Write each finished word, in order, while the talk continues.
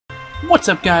What's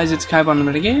up, guys? It's Kai on the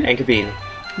Renegades. And Kabine.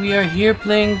 We are here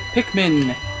playing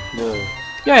Pikmin. Whoa.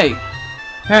 Yay!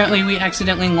 Apparently we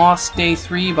accidentally lost day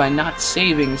 3 by not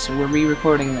saving, so we're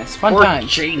re-recording this. Fun We're time!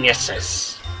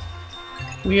 geniuses!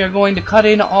 We are going to cut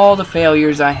in all the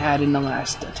failures I had in the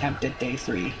last attempt at day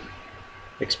 3.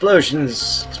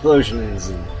 Explosions,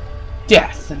 and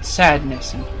Death, and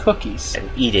sadness, and cookies.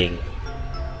 eating.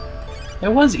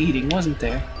 There was eating, wasn't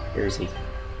there? Here's eating.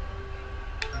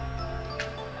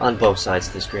 On both sides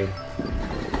of the screen.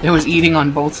 There was eating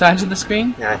on both sides of the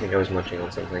screen? Yeah, I think I was munching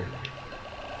on something.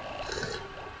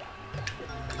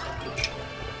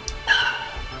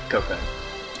 Go.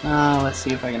 Let's see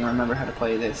if I can remember how to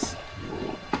play this.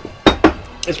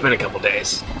 It's been a couple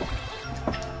days.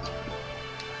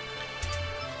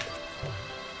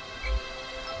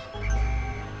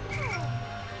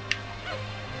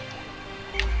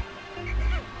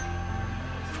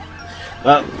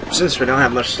 Well, since we don't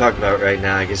have much to talk about right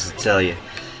now, I guess I'll tell you.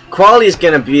 Quality is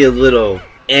gonna be a little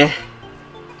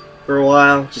for a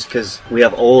while, just because we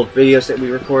have old videos that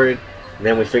we recorded, and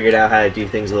then we figured out how to do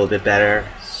things a little bit better.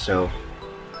 So,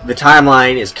 the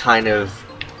timeline is kind of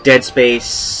Dead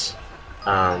Space.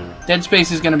 Dead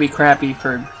Space is going to be crappy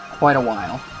for quite a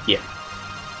while. Yeah,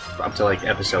 up to like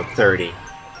episode 30,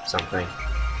 something.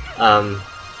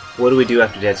 What do we do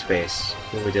after Dead Space?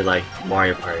 When we did like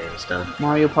Mario Party and stuff.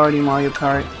 Mario Party, Mario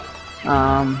Kart.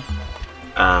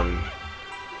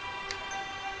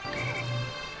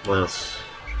 What else?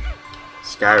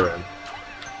 Skyrim.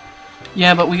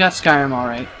 Yeah, but we got Skyrim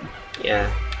alright.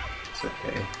 Yeah, it's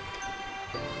okay.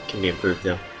 Can be improved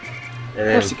though. And Of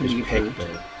then course it can be improved.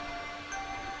 Pikmin.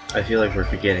 I feel like we're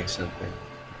forgetting something,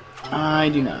 I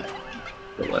do not.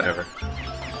 but whatever.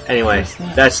 Anyway, What's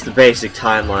that? that's the basic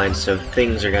timeline, so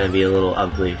things are going to be a little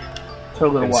ugly For a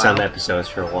little in while. some episodes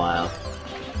for a while.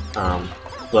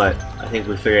 But I think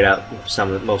we figured out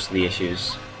most of the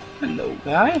issues. Hello,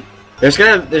 guy. There's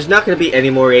not gonna be any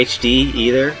more HD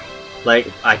either. Like,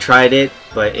 I tried it,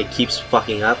 but it keeps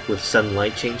fucking up with sudden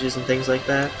light changes and things like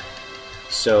that.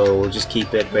 So we'll just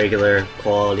keep it regular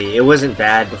quality. It wasn't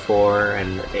bad before,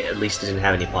 and at least it didn't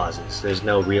have any pauses. There's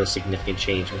no real significant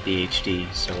change with the HD,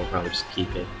 so we'll probably just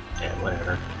keep it at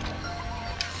whatever.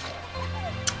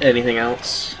 Anything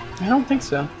else? I don't think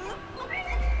so.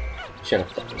 Shut up.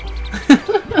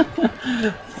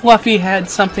 Fluffy had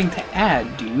something to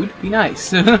add, dude. Be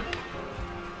nice.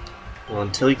 Well,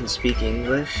 until you can speak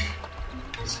English,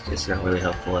 it's not really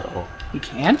helpful at all. You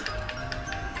can't?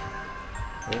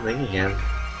 I don't think you can.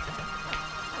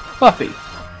 Fluffy.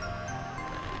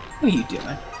 What are you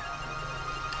doing?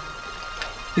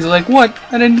 He's like, what?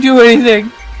 I didn't do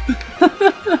anything.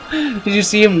 Did you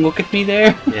see him look at me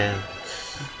there? Yeah.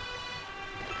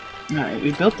 Alright,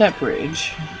 we built that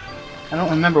bridge. I don't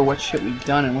remember what shit we've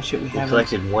done and what shit we We haven't.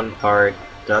 collected one part,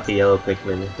 got the yellow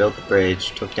Pikmin, built the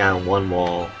bridge, took down one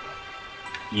wall.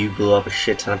 You blew up a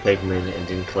shit ton of Pikmin and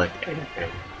didn't collect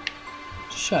anything.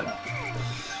 Shut up.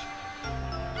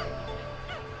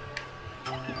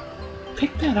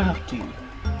 Pick that up, dude.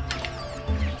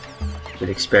 Been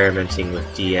experimenting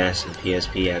with DS and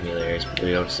PSP emulators, but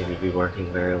they don't seem to be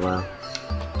working very well.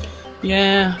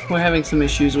 Yeah, we're having some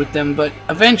issues with them, but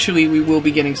eventually we will be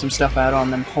getting some stuff out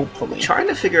on them, hopefully. Trying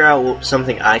to figure out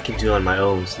something I can do on my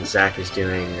own since Zach is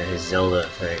doing his Zelda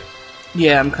thing.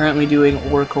 Yeah, I'm currently doing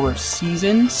Oracle of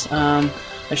Seasons. I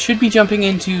should be jumping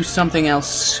into something else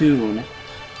soon.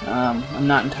 I'm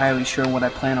not entirely sure what I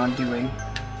plan on doing.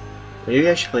 Maybe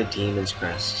I should play Demon's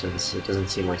Crest since it doesn't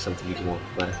seem like something you'd want to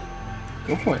play.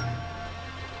 Go for it.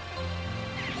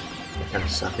 I kind of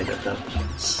suck at it though.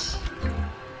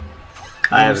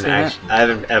 I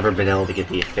haven't ever been able to get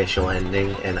the official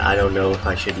ending, and I don't know if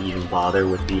I should even bother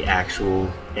with the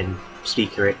actual and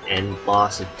secret end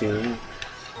boss of Doom.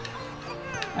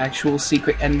 Actual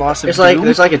secret end boss of There's Doom?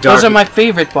 like a Those are my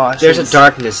favorite bosses. There's a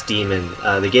darkness demon.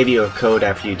 They give you a code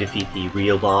after you defeat the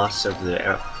real boss of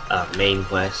the main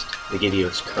quest. They give you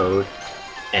its code,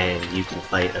 and you can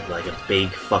fight like a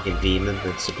big fucking demon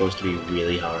that's supposed to be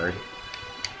really hard.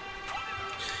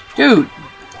 Dude,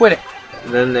 quit it.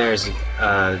 And then there's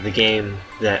the game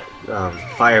that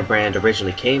Firebrand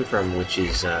originally came from, which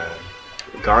is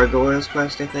Gargoyle's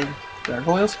Quest, I think.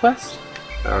 Gargoyle's Quest?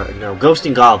 No, Ghost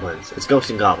and Goblins. It's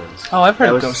Ghost and Goblins. Oh, I've heard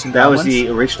of Ghost and That Goblins. was the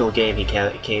original game he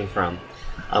came from.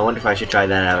 I wonder if I should try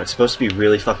that out. It's supposed to be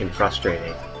really fucking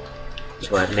frustrating.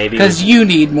 But maybe because you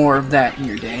need more of that in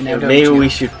your day. Now, don't maybe you? we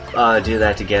should do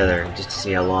that together just to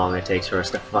see how long it takes for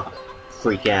us to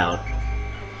freak out.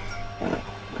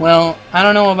 Well, I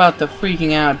don't know about the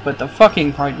freaking out, but the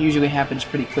fucking part usually happens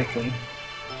pretty quickly.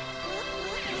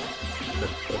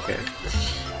 Okay.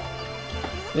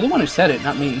 You're the one who said it,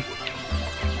 not me.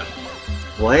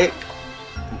 What?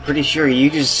 I'm pretty sure you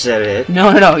just said it.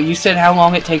 No. You said how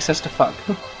long it takes us to fuck.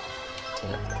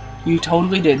 You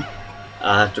totally did.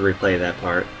 I'll have to replay that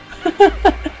part.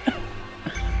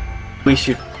 We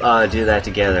should do that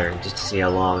together just to see how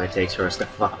long it takes for us to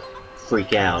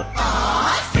freak out.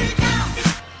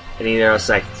 And either else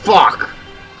like, fuck!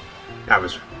 That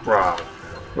was wrong.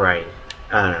 Right.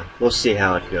 I don't know. We'll see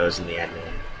how it goes in the end.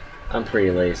 I'm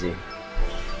pretty lazy.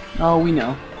 Oh, we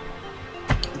know.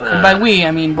 And by we,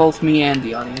 I mean both me and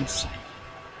the audience.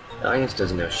 The audience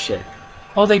doesn't know shit.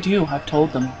 Oh, they do. I've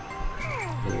told them.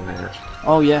 You have.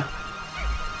 Oh, yeah.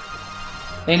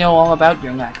 They know all about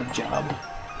your lack of job.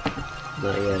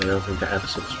 Not yet. I don't think the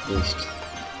episode's released.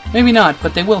 Maybe not,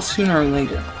 but they will sooner or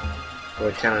later. Well,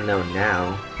 I kind of know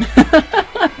now.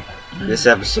 This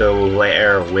episode will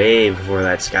air way before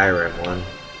that Skyrim one.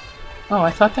 Oh,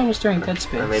 I thought that was during Dead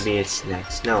Space. Or maybe it's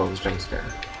next. No, it was during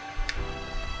Skyrim.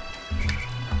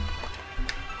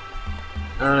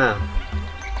 I don't know.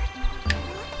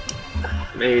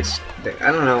 Maybe it's...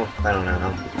 I don't know.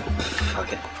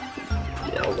 Okay.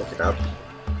 Yeah, I'll look it up.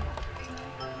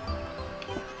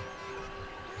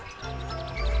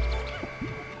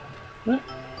 What?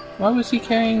 Why was he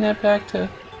carrying that back to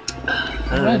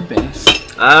the red base?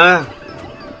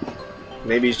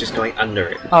 Maybe he's just going under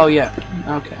it. Oh, yeah.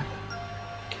 Okay.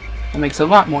 That makes a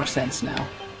lot more sense now.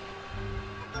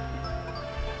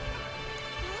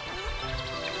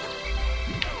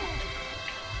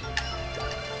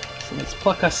 So let's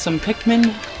pluck us some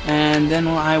Pikmin, and then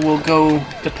I will go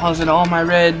deposit all my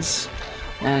reds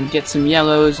and get some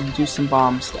yellows and do some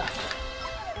bomb stuff.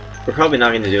 We're probably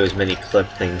not going to do as many clip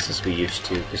things as we used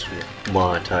to because we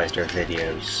monetized our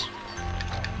videos.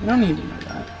 You don't need to know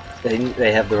that.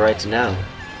 They have the right to know.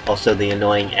 Also, the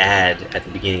annoying ad at the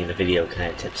beginning of the video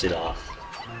kind of tips it off.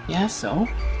 Yeah, so?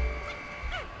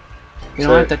 You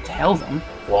don't have to tell them.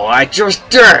 Well, I just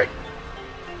did!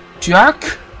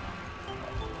 Jerk!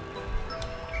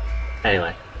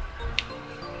 Anyway.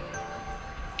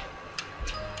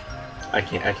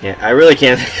 I really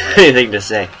can't think of anything to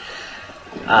say.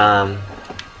 Oh.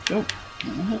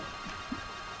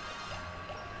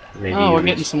 Maybe Oh, we're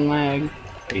getting some lag.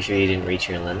 Are you sure you didn't reach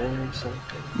your limit or something?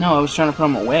 No, I was trying to put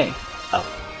them away. Oh.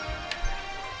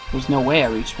 There's no way I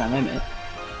reached my limit.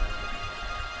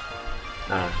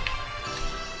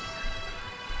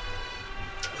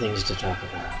 Things to talk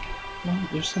about. Well,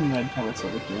 there's some red pellets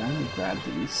over here. I'm gonna grab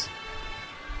these.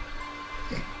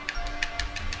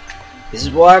 This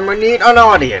is why we need an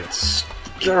audience.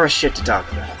 Give us shit to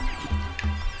talk about.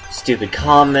 Stupid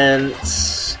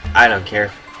comments. I don't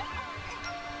care.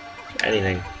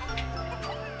 Anything.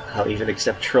 I'll even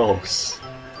accept trolls.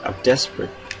 I'm desperate.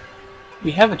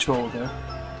 We have a troll, though.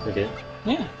 We do?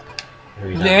 Yeah.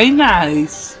 Maybe not. Very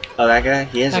nice. Oh, that guy?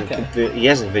 He hasn't. Okay. He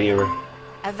hasn't video.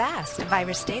 Avast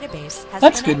virus database has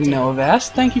That's been good to know,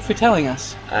 Avast. Thank you for telling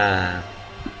us.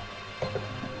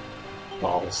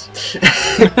 Balls.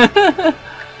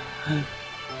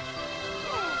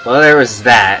 Well, there was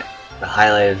that. The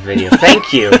highlighted video.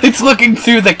 Thank you. It's looking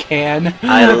through the can.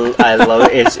 I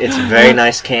love it. It's a very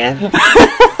nice can.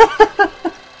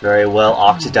 Very well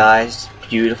oxidized.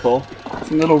 Beautiful.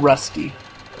 It's a little rusty.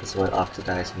 That's what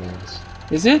oxidized means.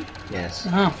 Is it? Yes.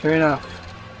 Oh, fair enough.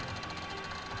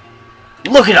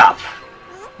 Look it up!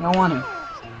 I don't want to.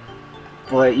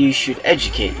 But you should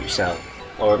educate yourself.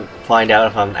 Or find out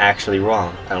if I'm actually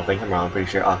wrong. I don't think I'm wrong. I'm pretty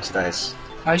sure oxidized.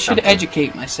 I should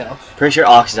educate myself. Pretty sure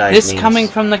oxidized This means coming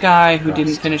from the guy who rust.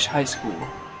 didn't finish high school.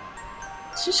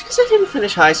 It's just because I didn't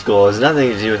finish high school. It has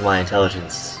nothing to do with my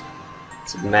intelligence.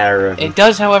 It's a matter of... It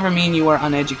does, however, mean you are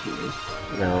uneducated.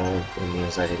 No, it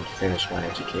means I didn't finish my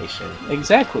education.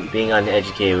 Exactly. Being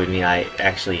uneducated would mean I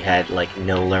actually had, like,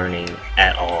 no learning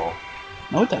at all.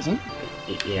 No, it doesn't.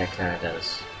 Yeah, it kind of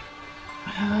does.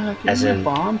 As an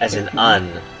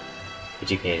Pikmin.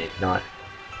 uneducated, not...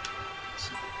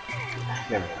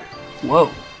 Never mind. Whoa.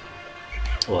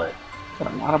 What?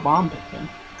 Got a lot of bomb Pikmin.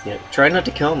 Yeah, try not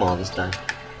to kill them all this time.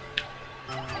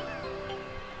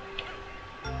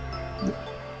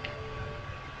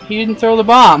 He didn't throw the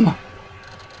bomb.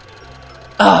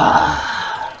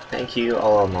 Thank you,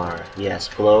 Olimar. Yes,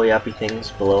 blowy uppy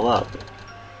things blow up.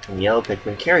 And yellow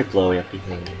Pikmin carry blowy uppy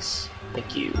things.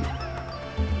 Thank you.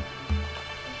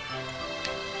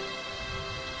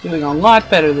 Doing a lot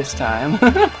better this time.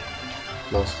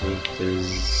 Mostly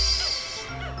because...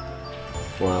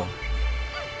 well...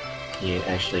 you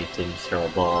actually didn't throw a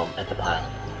bomb at the pile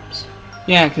of bombs.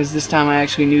 Yeah, because this time I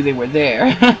actually knew they were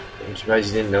there. I'm surprised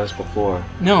you didn't notice before.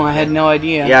 No, I had no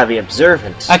idea. You gotta be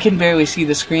observant. I can barely see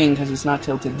the screen because it's not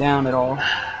tilted down at all.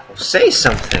 Well, say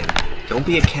something. Don't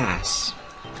be a Cass.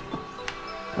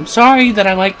 I'm sorry that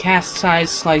I like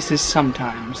cast-sized slices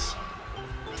sometimes.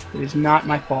 It is not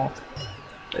my fault.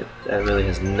 That really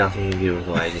has nothing to do with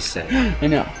what I just said. I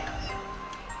know.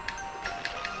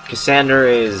 Cassandra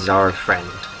is our friend.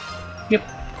 Yep.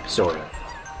 Sort of.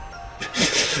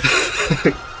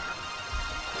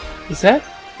 Is that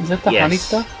the Yes. honey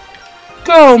stuff?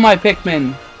 Go, my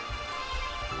Pikmin!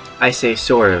 I say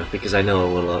sort of because I know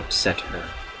it will upset her.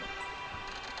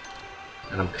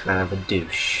 And I'm kind of a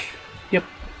douche. Yep.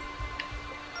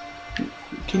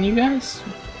 Can you guys?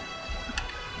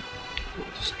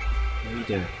 Just, what are you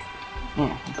doing?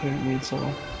 Oh, apparently it's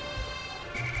all.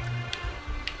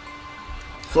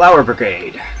 Flower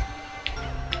Brigade.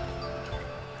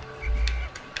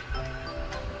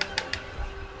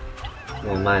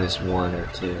 Well, -1 or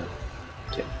 2.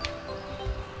 Okay.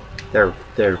 They're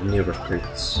new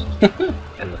recruits.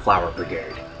 And the Flower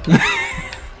Brigade.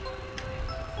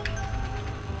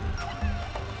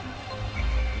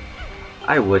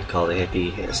 I would call the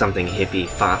hippie something hippie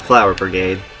Flower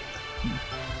Brigade.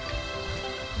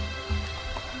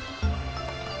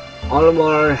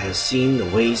 Olimar has seen the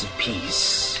ways of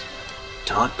peace,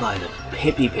 taught by the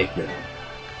hippie Pikmin.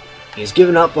 He has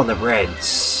given up on the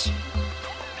Reds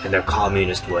and their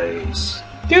communist ways.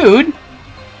 Dude!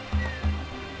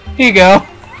 Here you go.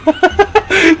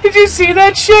 Did you see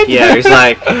that shit? Yeah, he's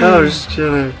like, oh, just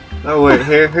chilling. Oh wait,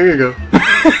 here you go.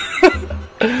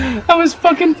 That was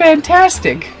fucking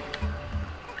fantastic.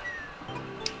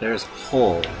 There's a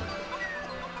hole.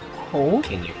 Hole?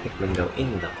 Can your Pikmin go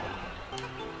in the hole?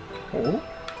 Hole?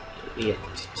 Yeah,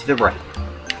 to the right.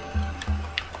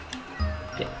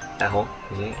 Yeah, that hole.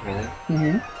 Is it right there?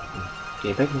 Mm-hmm. Can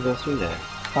your Pikmin go through there?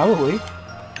 Probably.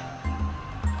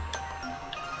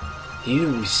 Here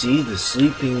we see the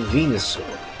sleeping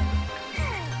Venusaur.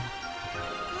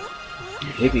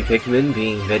 Hippie Pikmin,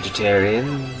 being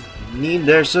vegetarian, need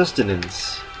their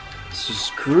sustenance. This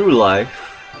is crew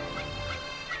life.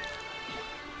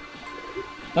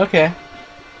 Okay.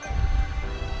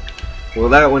 Well,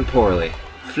 that went poorly.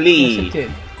 Flee! Yes, it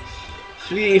did.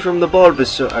 Flee from the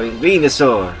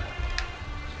Venusaur!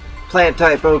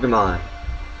 Plant-type Pokemon.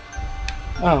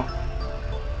 Oh.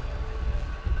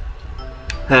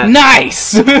 Huh.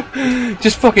 Nice!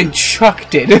 Just fucking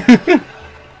chucked it.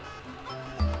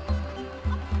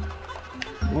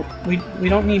 Well, we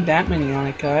don't need that many on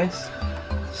it, guys.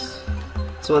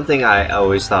 It's one thing I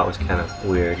always thought was kind of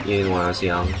weird, even when I was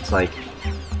young. It's like,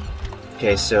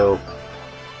 okay, so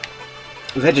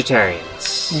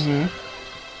vegetarians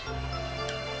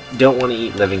don't want to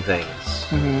eat living things,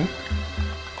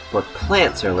 but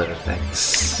plants are living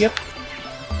things. Yep.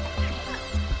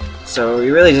 So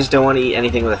you really just don't want to eat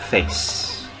anything with a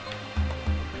face.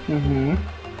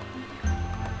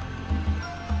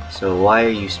 So why are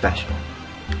you special?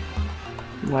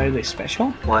 Why are they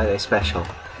special? Why are they special?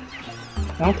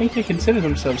 I don't think they consider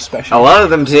themselves special. A lot of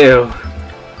them do.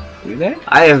 Do they?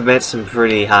 I have met some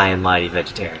pretty high and mighty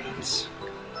vegetarians.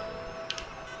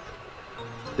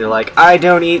 They're like, I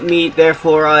don't eat meat,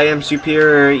 therefore I am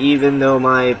superior, even though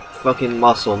my fucking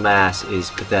muscle mass is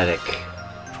pathetic.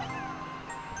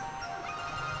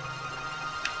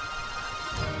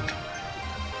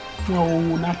 No,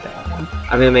 not that one.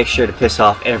 I'm gonna make sure to piss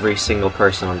off every single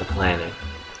person on the planet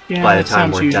Yeah, by the that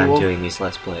time sounds we're done usual. doing these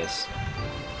Let's Plays.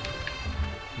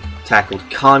 Tackled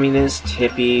communists,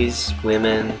 hippies,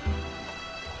 women.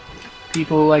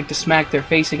 People who like to smack their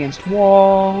face against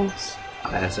walls.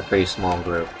 That's a pretty small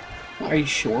group. Are you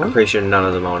sure? I'm pretty sure none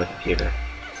of them own a computer.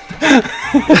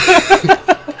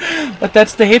 But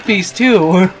that's the hippies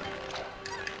too.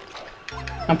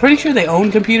 I'm pretty sure they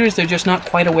own computers, they're just not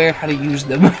quite aware how to use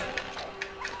them. I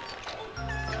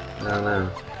don't know.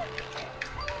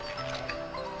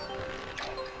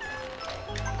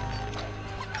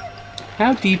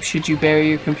 How deep should you bury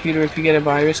your computer if you get a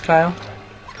virus, Kyle?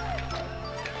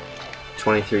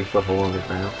 23-foot hole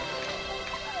underground.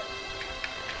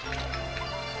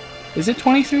 Is it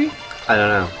 23? I don't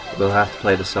know. We'll have to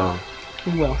play the song.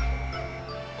 We will.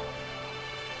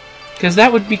 Because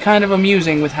that would be kind of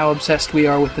amusing with how obsessed we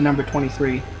are with the number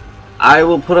 23. I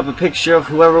will put up a picture of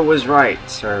whoever was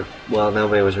right. Or, well,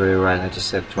 nobody was really right. I just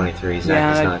said 23.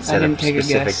 Zach has not set a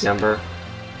specific number.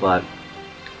 But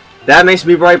that makes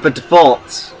me right by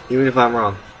default, even if I'm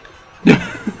wrong.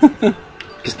 Because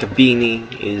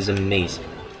Kabini is amazing.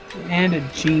 And a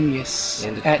genius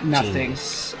And a at nothing.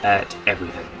 genius at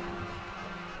everything.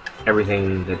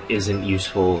 Everything that isn't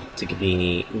useful to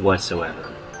Kabini whatsoever.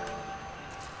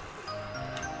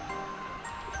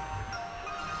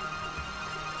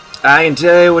 I can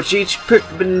tell you what each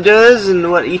Pikmin does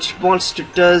and what each monster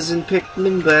does in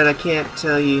Pikmin, but I can't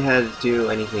tell you how to do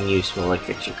anything useful like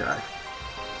fix your car.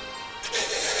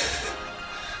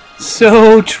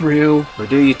 So true. Or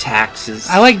do your taxes.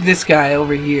 I like this guy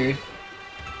over here.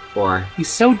 Or, He's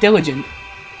so diligent.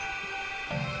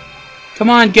 Come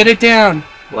on, get it down.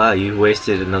 wow, you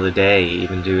wasted another day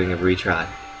even doing a retry.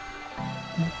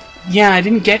 Yeah, I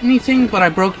didn't get anything, but I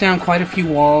broke down quite a few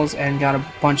walls and got a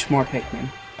bunch more Pikmin.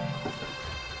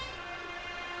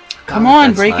 Come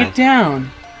on, break it down.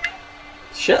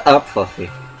 Shut up, Fluffy.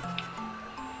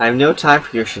 I have no time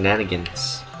for your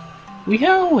shenanigans. We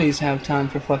always have time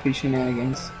for fluffy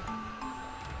shenanigans.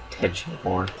 Tension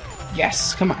more.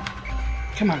 Yes, come on.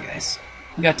 Come on, guys.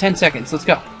 We got 10 seconds. Let's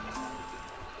go.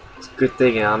 It's a good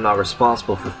thing I'm not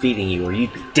responsible for feeding you, or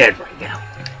you'd be dead right now.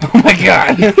 Oh my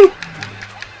god.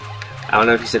 I don't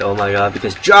know if you said "oh my god"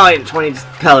 because giant 20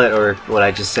 pellet, or what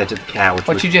I just said to the cat, which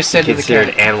What would you just said be to the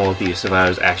considered cat. animal abuse if I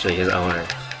was actually his owner.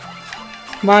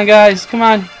 Come on, guys. Come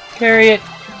on. Carry it.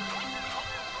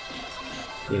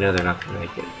 You know they're not gonna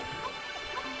make it.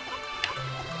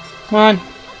 Come on.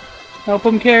 Help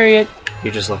them carry it.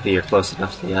 You're just lucky you're close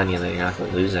enough to the onion that you're not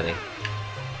gonna lose any.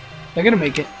 They're gonna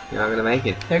make it. You're not gonna make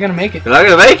it. They're gonna make it. You're not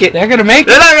gonna make it! They're gonna make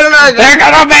They're it. not gonna make it! They're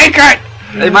gonna make it.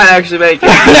 They might actually make it.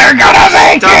 They're gonna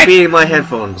make Stop it. eating my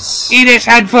headphones. Eat his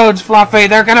headphones, Fluffy.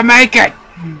 They're gonna make it.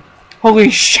 Holy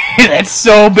shit, that's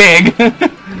so big.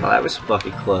 Well, that was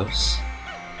fucking close.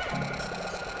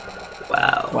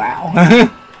 Wow.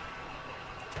 Wow.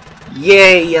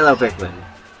 Yay, yellow Pikmin.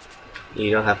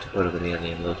 You don't have to put them in the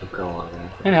onion, they'll go along with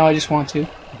it. I know, I just want to.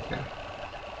 Okay.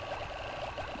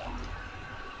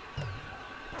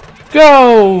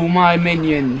 Go, my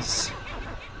minions.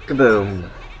 Kaboom.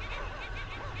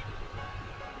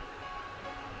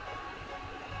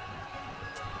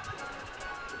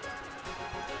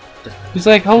 He's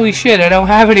like, holy shit, I don't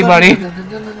have anybody.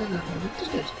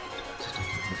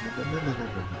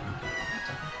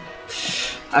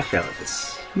 I fail at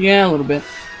this. Yeah, a little bit.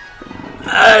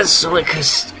 It's only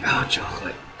because hot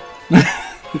chocolate.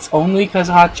 It's only because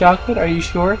of hot chocolate? Are you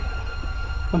sure?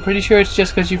 I'm pretty sure it's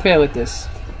just because you fail at this.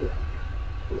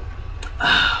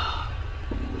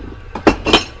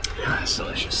 It's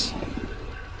delicious.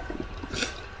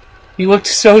 He looked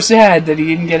so sad that he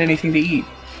didn't get anything to eat.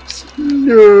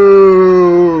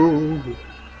 No.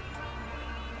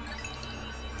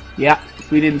 Yeah,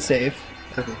 we didn't save.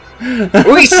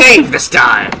 We saved this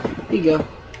time. Here you go.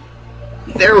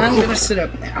 There I'm will, gonna sit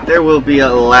up now. there will be a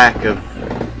lack of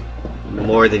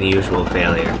more than usual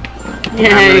failure.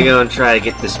 Yay. I'm gonna go and try to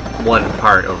get this one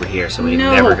part over here so we can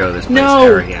No, never go this place no.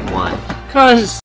 ever again. One. Cause